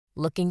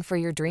Looking for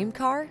your dream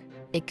car?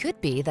 It could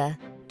be the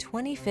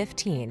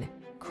 2015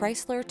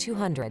 Chrysler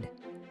 200.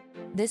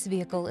 This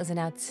vehicle is an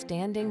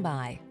outstanding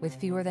buy with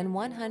fewer than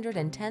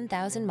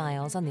 110,000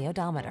 miles on the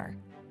odometer.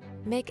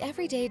 Make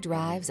everyday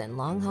drives and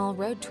long-haul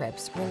road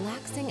trips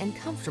relaxing and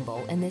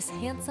comfortable in this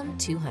handsome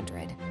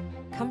 200.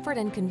 Comfort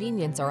and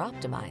convenience are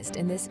optimized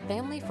in this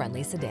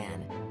family-friendly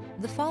sedan.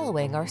 The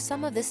following are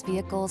some of this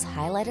vehicle's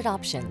highlighted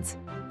options: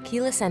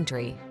 keyless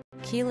entry,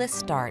 keyless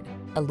start,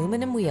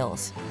 aluminum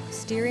wheels,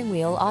 steering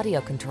wheel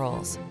audio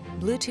controls,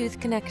 Bluetooth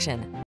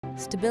connection,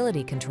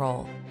 stability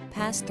control,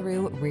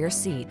 pass-through rear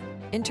seat,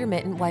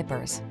 intermittent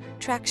wipers,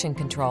 traction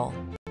control,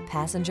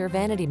 passenger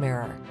vanity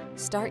mirror.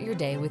 Start your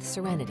day with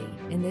serenity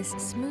in this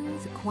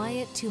smooth,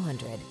 quiet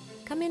 200.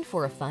 Come in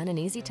for a fun and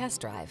easy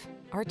test drive.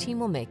 Our team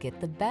will make it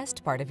the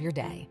best part of your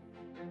day.